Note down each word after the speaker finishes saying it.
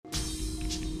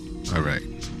All right,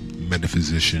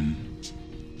 Metaphysics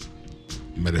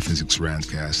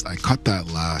rantcast. I cut that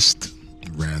last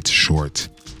rant short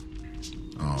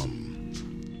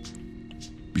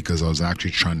because I was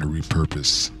actually trying to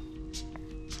repurpose.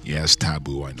 Yes,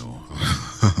 taboo, I know.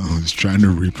 I was trying to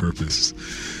repurpose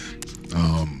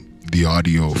the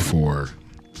audio for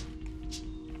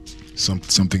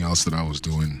something else that I was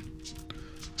doing.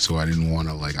 So I didn't want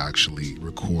to actually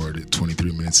record at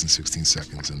 23 minutes and 16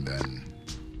 seconds and then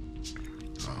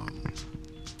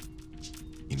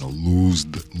lose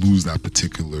that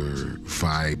particular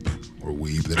vibe or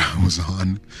wave that I was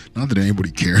on. Not that anybody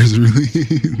cares, really.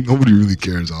 Nobody really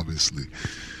cares, obviously.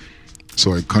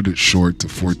 So I cut it short to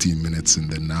 14 minutes,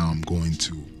 and then now I'm going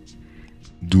to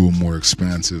do a more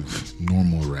expansive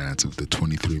normal rant of the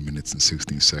 23 minutes and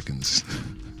 16 seconds.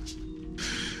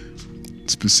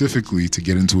 Specifically to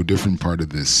get into a different part of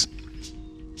this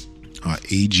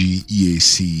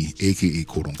AGEAC, aka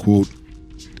quote unquote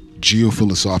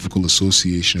Geophilosophical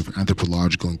Association of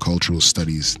Anthropological and Cultural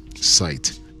Studies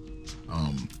site,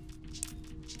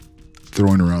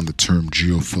 throwing around the term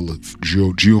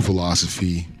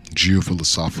geophilosophy,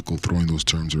 geophilosophical, throwing those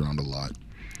terms around a lot.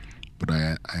 But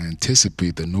I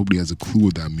anticipate that nobody has a clue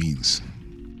what that means.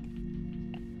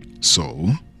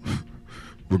 So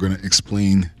we're going to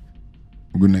explain,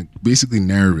 we're going to basically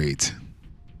narrate,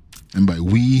 and by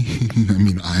we, I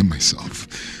mean I myself.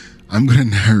 I'm going to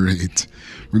narrate.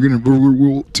 Together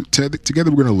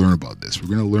we're going to learn about this. We're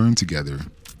going to learn together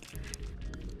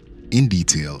in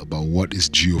detail about what is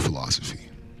geophilosophy.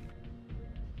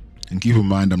 And keep in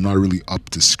mind, I'm not really up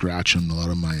to scratch on a lot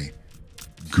of my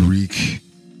Greek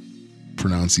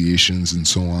pronunciations and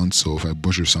so on. So if I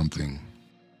butcher something,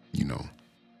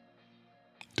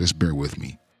 just bear with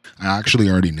me. I actually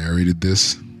already narrated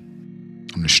this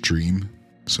on the stream,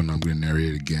 so now I'm going to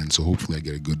narrate it again. So hopefully I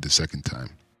get it good the second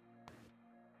time.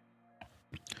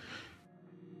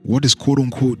 What is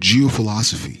quote-unquote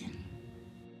geophilosophy?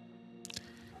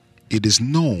 It is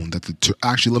known that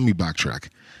actually, let me backtrack.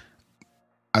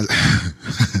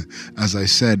 As I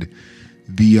said,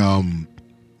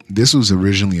 this was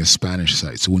originally a Spanish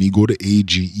site. So when you go to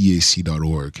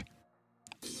ageac.org,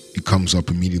 it comes up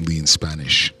immediately in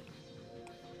Spanish.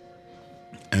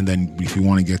 And then if you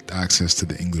want to get access to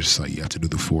the English site, you have to do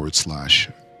the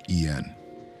 /en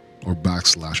or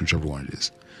 /, whichever one it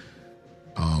is.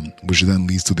 Which then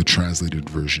leads to the translated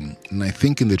version. And I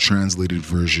think in the translated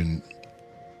version,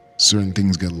 certain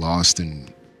things get lost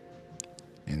in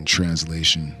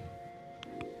translation,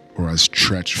 or as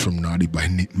Tretch from Naughty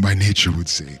by Nature would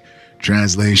say,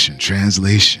 translation.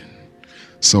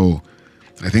 So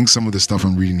I think some of the stuff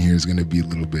I'm reading here is going to be a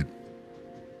little bit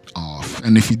off.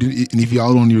 And if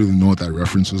y'all don't really know what that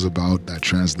reference was about, that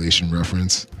translation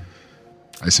reference,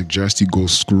 I suggest you go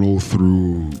scroll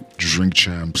through Drink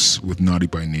Champs with Naughty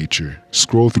by Nature.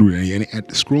 Scroll through any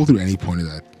point of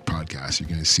that podcast. You're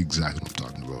gonna see exactly what I'm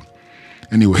talking about.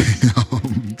 Anyway,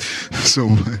 so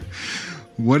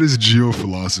what is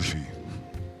geophilosophy?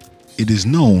 It is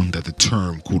known that the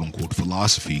term quote unquote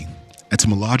philosophy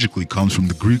etymologically comes from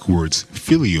the Greek words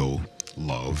phileo,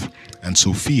 love, and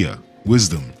sophia,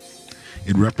 wisdom.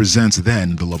 It represents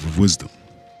then the love of wisdom.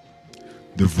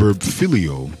 The verb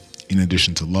phileo, in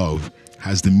addition to love,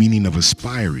 has the meaning of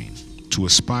aspiring, to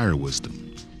aspire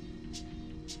wisdom.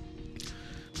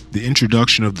 The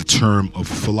introduction of the term of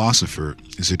philosopher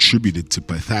is attributed to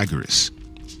Pythagoras,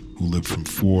 who lived from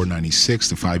 496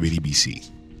 to 580 BC,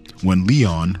 when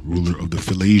Leon, ruler of the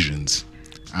Philasians,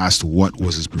 asked what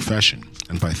was his profession,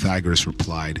 and Pythagoras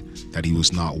replied that he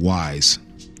was not wise,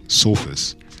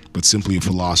 sophist, but simply a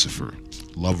philosopher,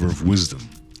 lover of wisdom,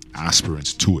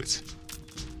 aspirant to it.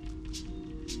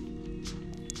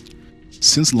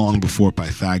 Since long before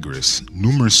Pythagoras,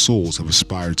 numerous souls have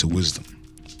aspired to wisdom,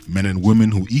 men and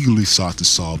women who eagerly sought to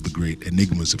solve the great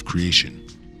enigmas of creation.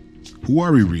 Who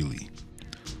are we really?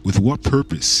 With what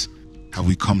purpose have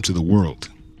we come to the world?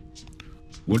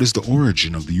 What is the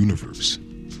origin of the universe?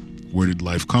 Where did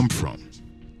life come from?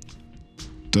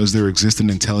 Does there exist an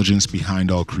intelligence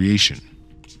behind all creation?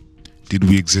 Did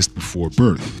we exist before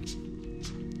birth?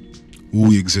 Will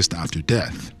we exist after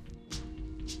death?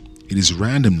 It is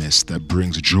randomness that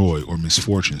brings joy or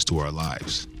misfortunes to our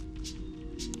lives.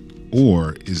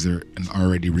 Or is there an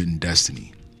already written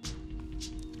destiny?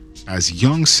 As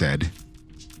Jung said,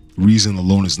 reason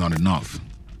alone is not enough.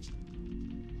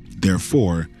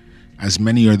 Therefore, as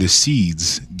many are the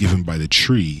seeds given by the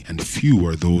tree, and few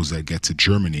are those that get to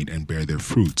germinate and bear their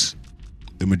fruits,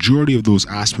 the majority of those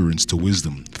aspirants to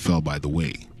wisdom fell by the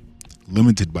way,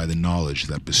 limited by the knowledge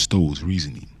that bestows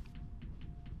reasoning.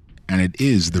 And it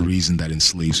is the reason that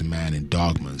enslaves man in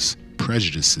dogmas,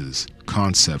 prejudices,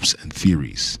 concepts, and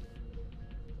theories.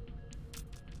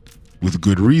 With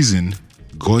good reason,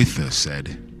 Goethe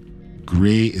said,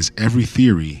 "Gray is every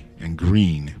theory, and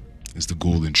green is the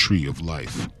golden tree of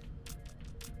life."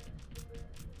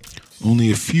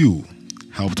 Only a few,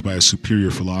 helped by a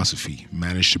superior philosophy,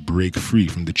 managed to break free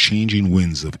from the changing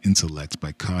winds of intellect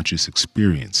by conscious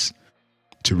experience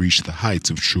to reach the heights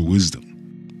of true wisdom.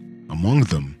 Among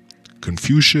them,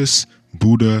 Confucius,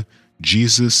 Buddha,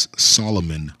 Jesus,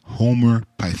 Solomon, Homer,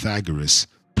 Pythagoras,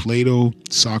 Plato,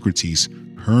 Socrates,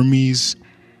 Hermes,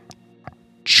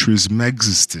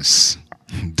 Trismegistus,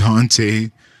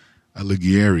 Dante,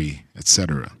 Alighieri,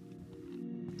 etc.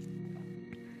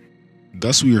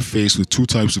 Thus we are faced with two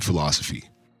types of philosophy,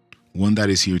 one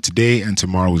that is here today and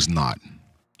tomorrow is not.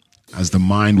 As the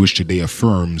mind which today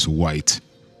affirms white,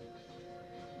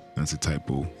 that's a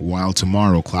typo, while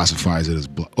tomorrow classifies it as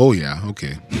black. Oh yeah,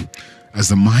 okay. As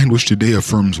the mind which today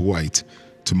affirms white,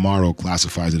 tomorrow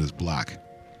classifies it as black.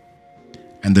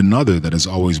 And another that has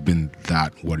always been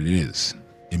that what it is,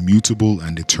 immutable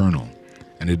and eternal,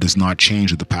 and it does not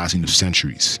change with the passing of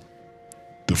centuries.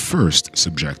 The first,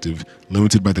 subjective,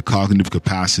 limited by the cognitive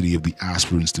capacity of the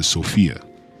aspirants to Sophia.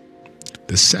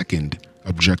 The second,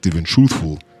 objective and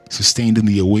truthful, sustained in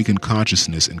the awakened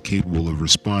consciousness and capable of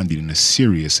responding in a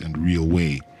serious and real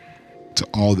way to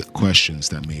all the questions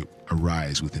that may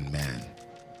arise within man.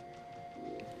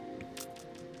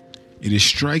 It is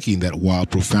striking that while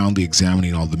profoundly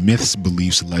examining all the myths,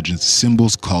 beliefs, legends,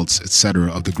 symbols, cults,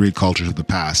 etc. of the great cultures of the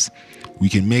past, we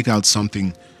can make out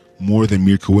something more than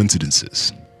mere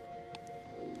coincidences.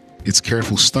 Its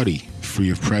careful study, free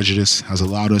of prejudice, has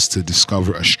allowed us to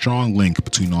discover a strong link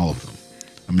between all of them,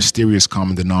 a mysterious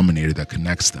common denominator that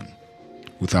connects them.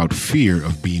 Without fear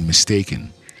of being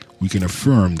mistaken, we can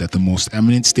affirm that the most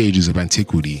eminent stages of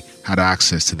antiquity had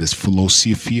access to this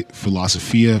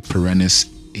Philosophia perennis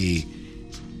a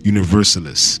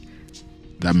universalis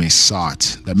that many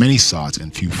sought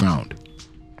and few found.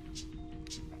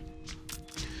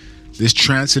 This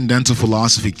transcendental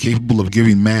philosophy, capable of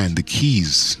giving man the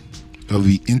keys of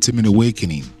the intimate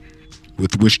awakening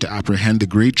with which to apprehend the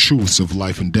great truths of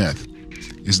life and death,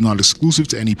 is not exclusive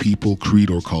to any people, creed,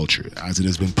 or culture, as it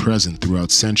has been present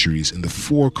throughout centuries in the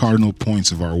four cardinal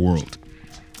points of our world.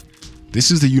 This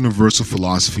is the universal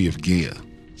philosophy of Gaia,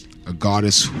 a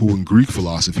goddess who in Greek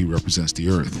philosophy represents the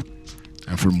earth,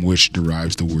 and from which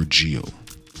derives the word geo.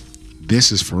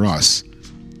 This is for us,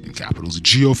 in capitals,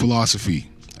 Geophilosophy,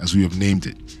 as we have named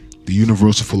it, the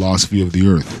universal philosophy of the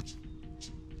earth,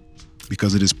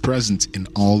 because it is present in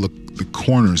all the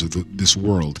corners of this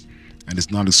world and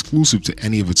is not exclusive to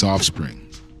any of its offspring,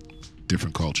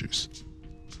 different cultures.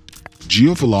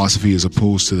 Geophilosophy is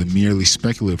opposed to the merely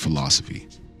speculative philosophy,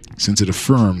 since it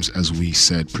affirms, as we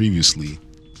said previously,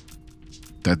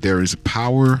 that there is a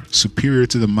power superior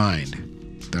to the mind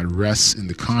that rests in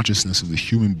the consciousness of the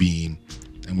human being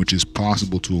and which is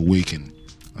possible to awaken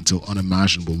until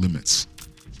unimaginable limits.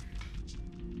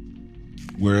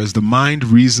 Whereas the mind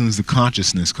reasons, the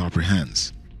consciousness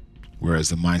comprehends. Whereas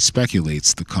the mind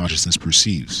speculates, the consciousness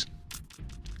perceives.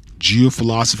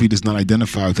 Geophilosophy does not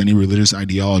identify with any religious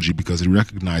ideology because it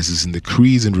recognizes in the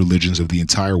creeds and religions of the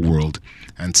entire world,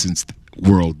 and since the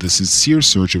world, the sincere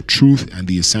search of truth and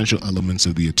the essential elements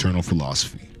of the eternal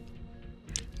philosophy.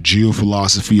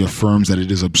 Geophilosophy affirms that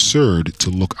it is absurd to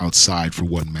look outside for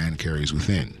what man carries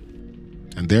within,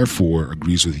 and therefore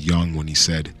agrees with Jung when he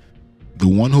said, "The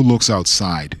one who looks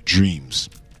outside dreams,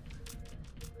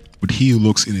 but he who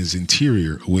looks in his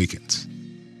interior awakens."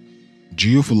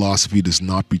 Geophilosophy does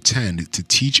not pretend to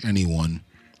teach anyone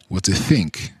what to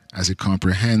think, as it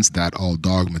comprehends that all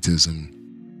dogmatism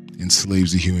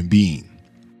enslaves the human being.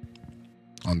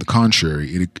 On the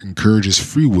contrary, it encourages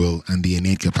free will and the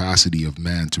innate capacity of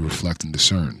man to reflect and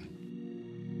discern.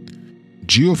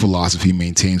 Geophilosophy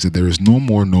maintains that there is no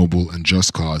more noble and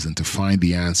just cause than to find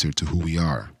the answer to who we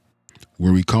are,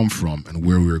 where we come from, and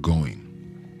where we are going.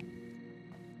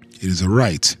 It is a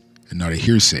right, and not a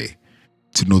hearsay,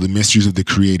 to know the mysteries of the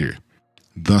Creator.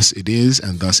 Thus it is,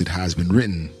 and thus it has been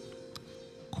written,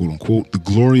 quote unquote, "The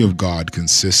glory of God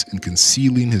consists in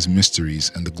concealing his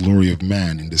mysteries, and the glory of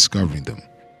man in discovering them."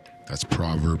 That's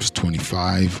Proverbs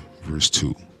 25, verse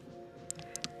 2.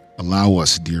 Allow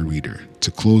us, dear reader,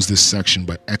 to close this section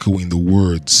by echoing the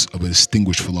words of a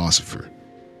distinguished philosopher.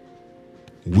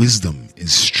 "Wisdom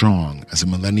is strong as a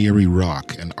millenary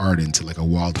rock and ardent like a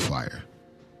wildfire.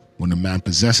 When a man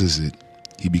possesses it,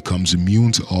 he becomes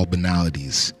immune to all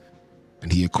banalities,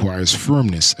 and he acquires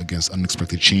firmness against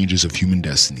unexpected changes of human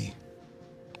destiny."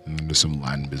 And then there's some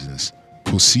Latin business.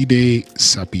 "Posside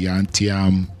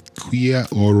sapientiam quia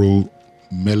oro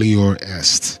melior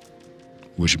est,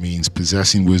 which means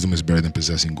possessing wisdom is better than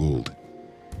possessing gold.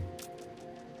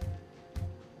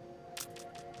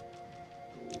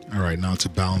 All right, now to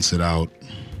balance it out,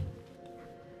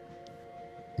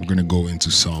 we're going to go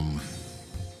into some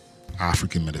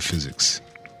African metaphysics.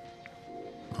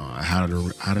 I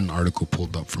had an article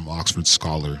pulled up from Oxford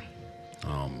Scholar,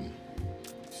 but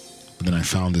then I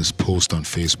found this post on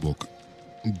Facebook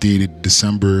dated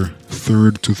December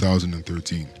 3rd,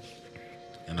 2013.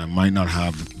 And I might not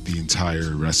have the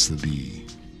entire rest of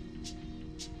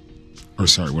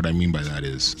what I mean by that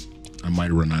is I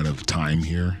might run out of time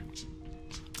here,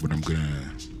 but I'm going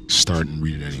to start and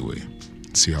read it anyway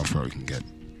and see how far we can get.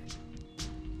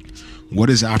 What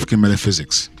is African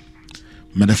metaphysics?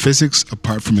 Metaphysics,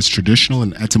 apart from its traditional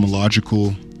and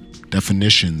etymological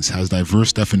definitions, has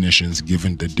diverse definitions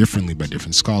given differently by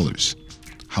different scholars.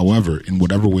 However, in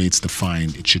whatever way it's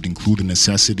defined, it should include a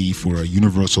necessity for a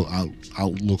universal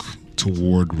outlook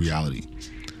toward reality.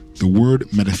 The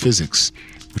word metaphysics,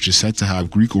 which is said to have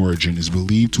Greek origin, is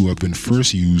believed to have been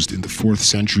first used in the 4th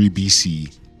century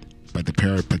BC by the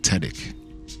Peripatetic.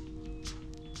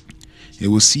 It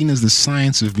was seen as the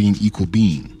science of being equal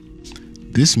being.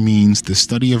 This means the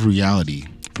study of reality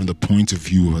from the point of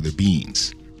view of other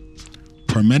beings.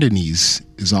 Parmenides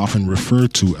is often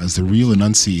referred to as the real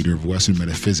enunciator of Western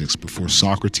metaphysics before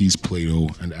Socrates, Plato,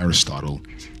 and Aristotle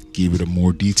gave it a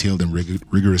more detailed and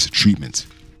rigorous treatment.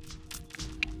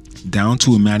 Down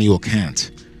to Immanuel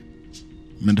Kant,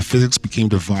 metaphysics became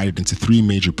divided into 3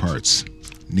 major parts,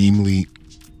 namely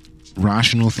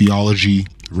rational theology,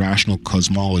 rational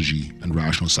cosmology, and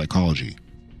rational psychology.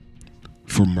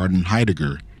 For Martin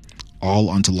Heidegger, all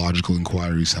ontological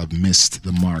inquiries have missed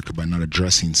the mark by not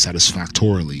addressing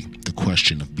satisfactorily the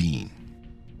question of being.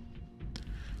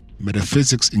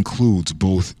 Metaphysics includes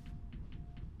both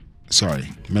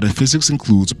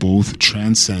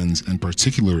transcends and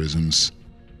particularisms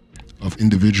of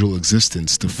individual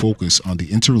existence to focus on the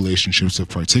interrelationships of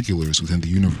particulars within the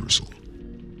universal.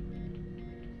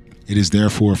 It is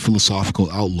therefore a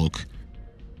philosophical outlook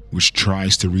which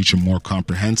tries to reach a more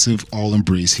comprehensive,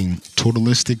 all-embracing,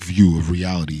 totalistic view of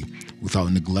reality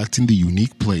without neglecting the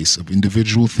unique place of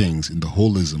individual things in the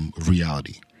holism of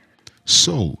reality.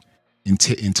 So, in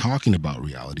talking about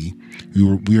reality,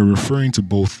 we are referring to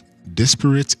both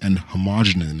disparate and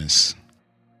homogeneous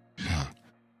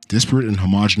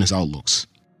outlooks.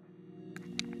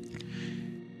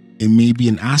 It may be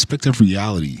an aspect of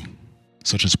reality,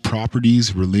 such as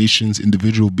properties, relations,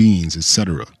 individual beings,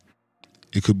 etc.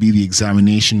 It could be the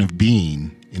examination of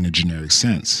being in a generic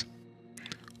sense.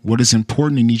 What is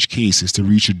important in each case is to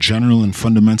reach a general and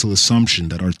fundamental assumption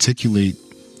that articulate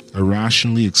a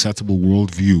rationally acceptable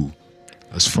worldview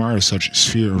as far as such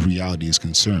sphere of reality is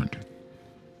concerned.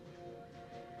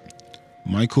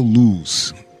 Michael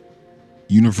Lew's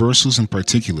Universals and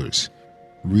Particulars,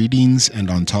 Readings and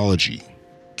Ontology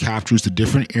captures the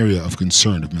different area of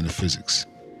concern of metaphysics.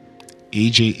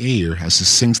 A.J. Ayer has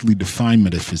succinctly defined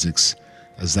metaphysics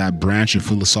as that branch of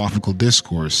philosophical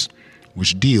discourse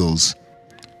which deals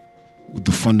with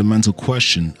the fundamental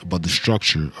question about the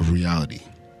structure of reality.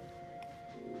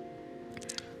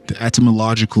 The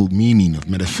etymological meaning of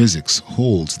metaphysics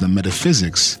holds that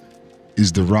metaphysics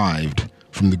is derived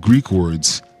from the Greek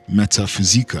words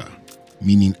metaphysika,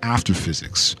 meaning after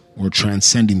physics, or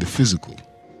transcending the physical.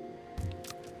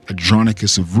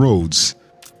 Andronicus of Rhodes,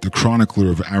 the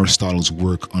chronicler of Aristotle's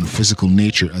work on physical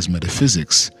nature as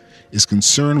metaphysics, is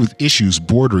concerned with issues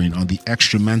bordering on the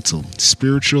extramental,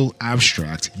 spiritual,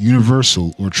 abstract,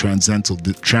 universal, or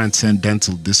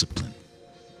transcendental discipline.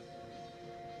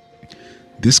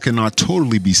 This cannot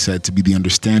totally be said to be the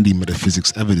understanding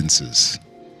metaphysics evidences.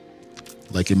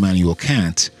 Like Immanuel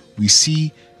Kant, we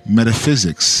see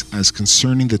metaphysics as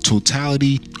concerning the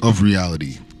totality of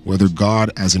reality, whether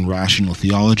God as in rational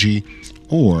theology,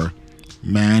 or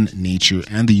man, nature,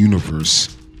 and the universe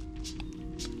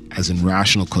as in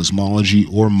rational cosmology,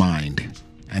 or mind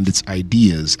and its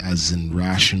ideas as in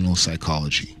rational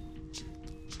psychology.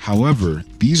 However,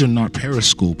 these are not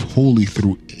periscoped wholly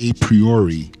through a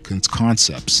priori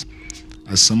concepts,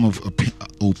 as some have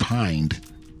opined,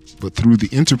 but through the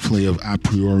interplay of a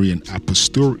priori and a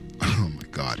posteriori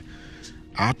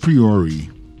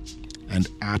and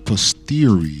a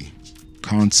posteriori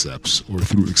concepts, or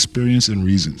through experience and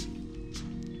reason.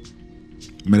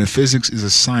 Metaphysics is a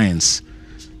science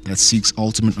that seeks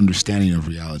ultimate understanding of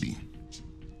reality.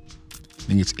 I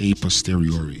think it's a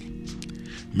posteriori.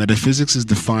 Metaphysics is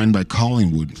defined by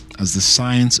Collingwood as the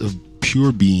science of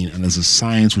pure being and as a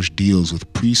science which deals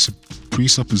with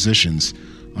presuppositions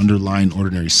underlying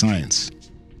ordinary science.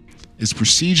 Its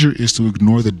procedure is to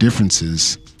ignore the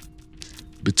differences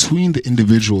between the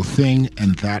individual thing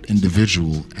and that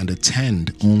individual and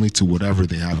attend only to whatever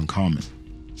they have in common.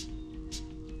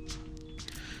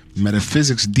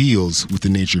 Metaphysics deals with the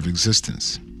nature of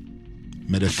existence.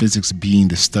 Metaphysics, being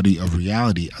the study of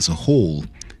reality as a whole,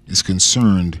 is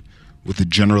concerned with the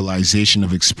generalization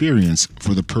of experience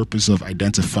for the purpose of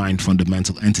identifying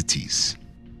fundamental entities.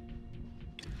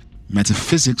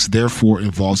 Metaphysics therefore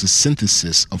involves a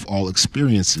synthesis of all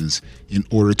experiences in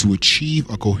order to achieve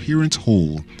a coherent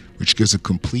whole which gives a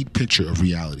complete picture of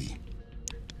reality.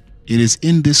 It is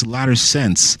in this latter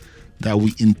sense that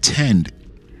we intend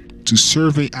to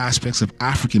survey aspects of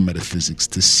African metaphysics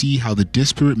to see how the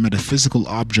disparate metaphysical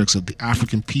objects of the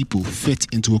African people fit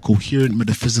into a coherent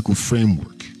metaphysical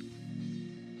framework.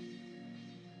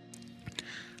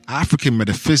 African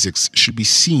metaphysics should be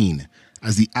seen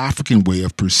as the African way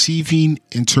of perceiving,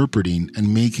 interpreting,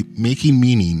 and making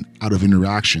meaning out of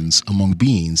interactions among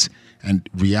beings and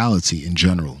reality in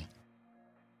general.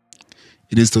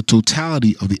 It is the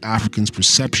totality of the African's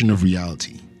perception of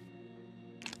reality.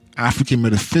 African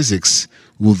metaphysics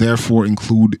will therefore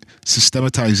include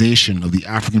systematization of the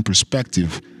African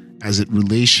perspective as it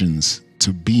relations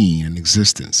to being and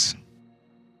existence.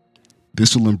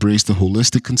 This will embrace the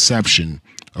holistic conception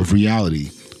of reality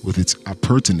with its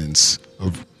appurtenance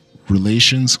of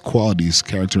relations, qualities,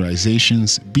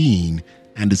 characterizations, being,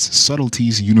 and its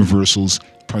subtleties, universals,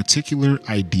 particular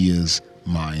ideas,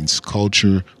 minds,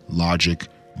 culture, logic,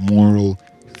 moral,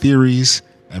 theories,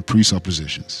 and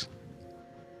presuppositions.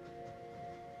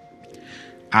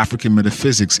 African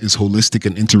metaphysics is holistic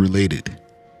and interrelated.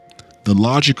 The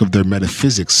logic of their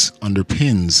metaphysics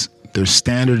underpins their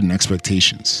standard and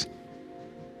expectations.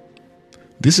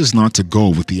 This is not to go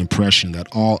with the impression that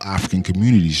all African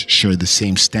communities share the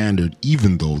same standard,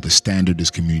 even though the standard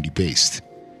is community-based.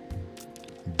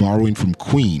 Borrowing from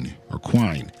Quine,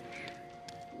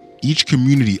 each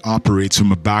community operates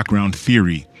from a background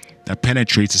theory that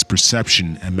penetrates its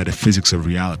perception and metaphysics of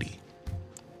reality.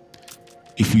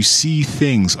 If you see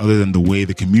things other than the way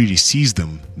the community sees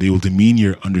them, they will demean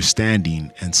your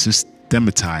understanding and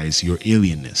systematize your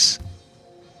alienness.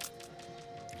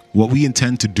 What we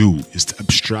intend to do is to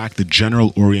abstract the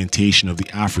general orientation of the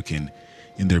African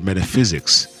in their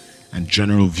metaphysics and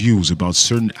general views about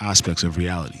certain aspects of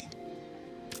reality.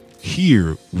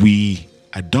 Here, we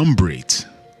adumbrate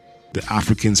the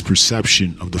African's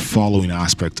perception of the following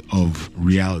aspect of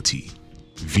reality: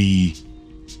 v.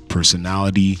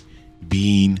 personality,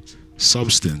 being,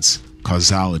 substance,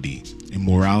 causality,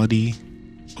 immorality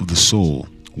of the soul,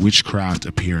 witchcraft,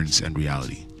 appearance, and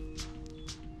reality.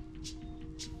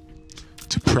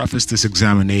 To preface this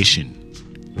examination,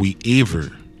 we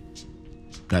aver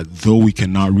that though we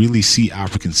cannot really see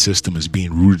African system as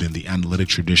being rooted in the analytic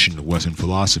tradition of Western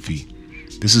philosophy,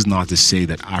 this is not to say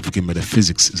that African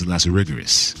metaphysics is less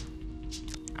rigorous.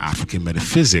 African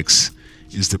metaphysics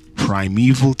is the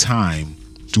primeval time,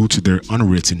 due to their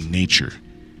unwritten nature,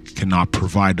 cannot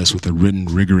provide us with a written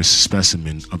rigorous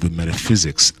specimen of the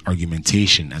metaphysics,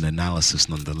 argumentation, and analysis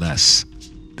nonetheless.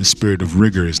 The spirit of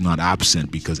rigor is not absent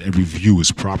because every view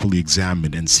is properly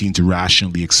examined and seen to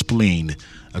rationally explain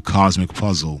a cosmic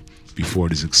puzzle before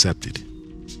it is accepted.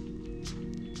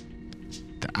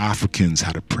 The Africans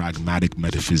had a pragmatic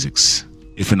metaphysics.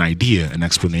 If an idea, an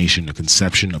explanation, a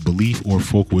conception, a belief, or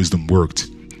folk wisdom worked,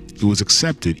 it was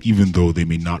accepted even though they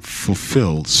may not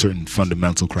fulfill certain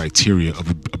fundamental criteria of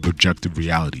objective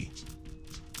reality.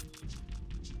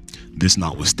 This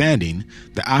notwithstanding,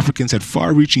 the Africans had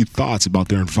far-reaching thoughts about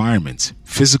their environment,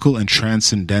 physical and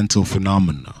transcendental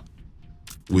phenomena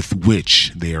with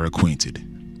which they are acquainted.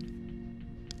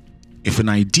 If an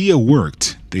idea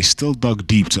worked, they still dug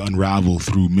deep to unravel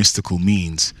through mystical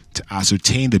means to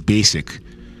ascertain the basic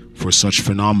for such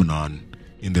phenomenon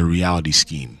in their reality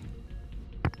scheme.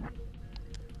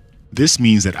 This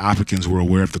means that Africans were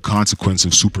aware of the consequence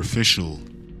of superficial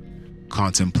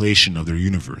contemplation of their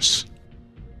universe.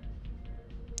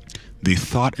 They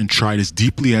thought and tried as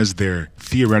deeply as their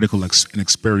theoretical and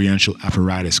experiential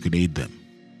apparatus could aid them.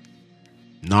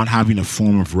 Not having a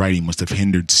form of writing must have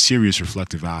hindered serious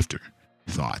reflective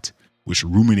afterthought, which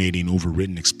ruminating over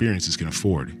written experiences can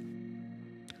afford.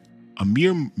 A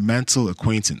mere mental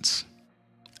acquaintance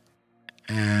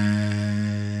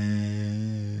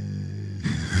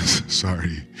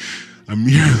A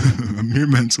mere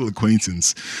mental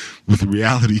acquaintance with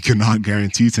reality cannot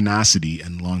guarantee tenacity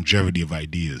and longevity of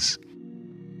ideas.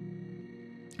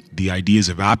 The ideas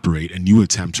evaporate and new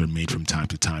attempts are made from time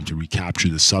to time to recapture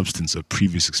the substance of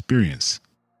previous experience.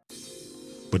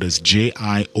 But as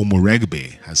J.I.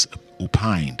 Omoregbe has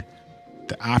opined,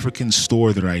 The Africans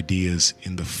store their ideas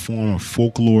in the form of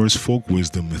folklores, folk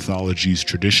wisdom, mythologies,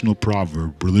 traditional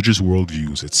proverb, religious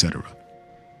worldviews, etc.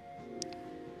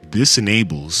 This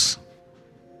enables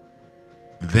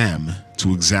them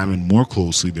to examine more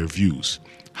closely their views.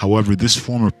 However, this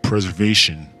form of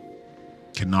preservation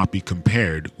cannot be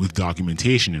compared with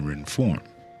documentation in written form.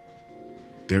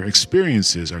 Their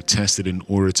experiences are tested in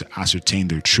order to ascertain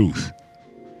their truth.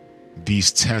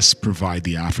 These tests provide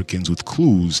the Africans with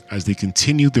clues as they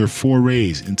continue their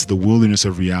forays into the wilderness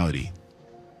of reality.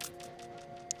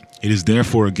 It is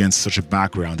therefore against such a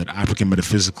background that African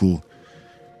metaphysical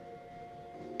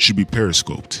should be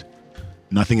periscoped.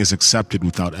 Nothing is accepted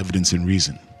without evidence and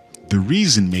reason. The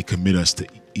reason may commit us to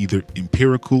either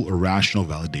empirical or rational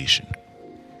validation.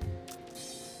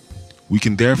 We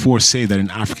can therefore say that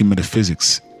in African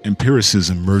metaphysics,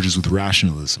 empiricism merges with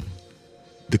rationalism.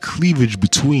 The cleavage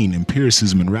between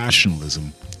empiricism and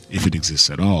rationalism, if it exists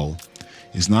at all,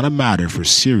 is not a matter for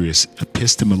serious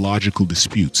epistemological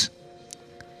disputes.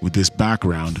 With this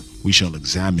background, we shall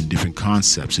examine different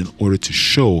concepts in order to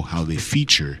show how they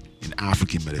feature in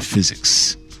African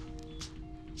metaphysics.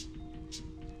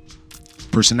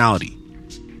 Personality.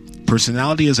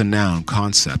 Personality as a noun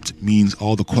concept means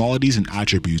all the qualities and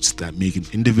attributes that make an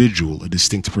individual a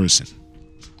distinct person.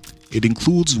 It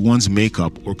includes one's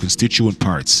makeup or constituent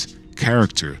parts,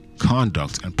 character,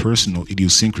 conduct, and personal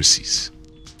idiosyncrasies.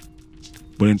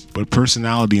 But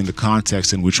personality in the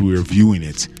context in which we are viewing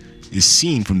it is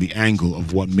seen from the angle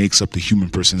of what makes up the human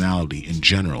personality in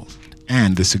general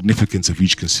and the significance of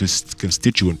each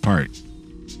constituent part.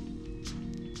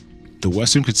 The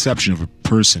Western conception of a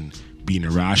person being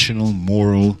a rational,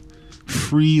 moral,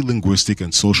 free linguistic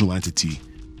and social entity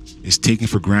is taken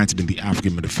for granted in the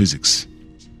African metaphysics.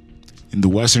 In the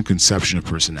Western conception of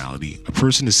personality, a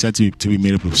person is said to be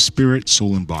made up of spirit,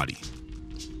 soul, and body.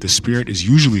 The spirit is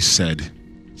usually said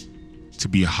to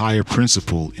be a higher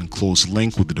principle in close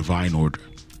link with the divine order,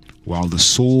 while the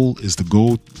soul is the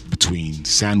go-between,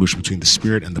 sandwiched between the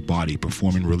spirit and the body,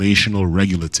 performing relational,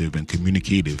 regulative, and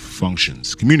communicative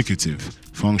functions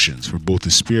for both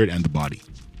the spirit and the body.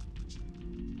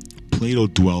 Plato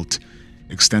dwelt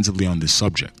extensively on this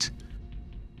subject,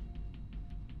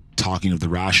 talking of the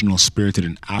rational, spirited,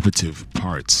 and appetitive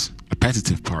parts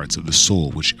of the soul,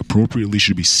 which appropriately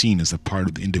should be seen as a part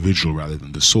of the individual rather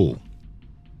than the soul.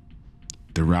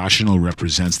 The rational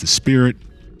represents the spirit,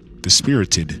 the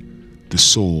spirited, the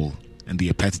soul, and the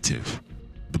appetitive,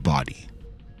 the body.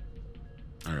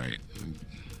 All right, I'm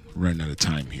running out of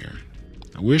time here.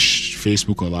 I wish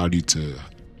Facebook allowed you to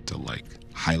like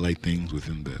highlight things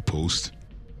within the post.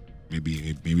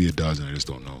 Maybe it does, and I just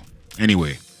don't know.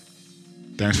 Anyway,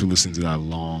 thanks for listening to that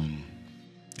long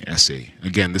essay.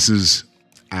 Again, this is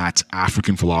at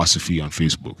African Philosophy on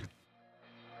Facebook.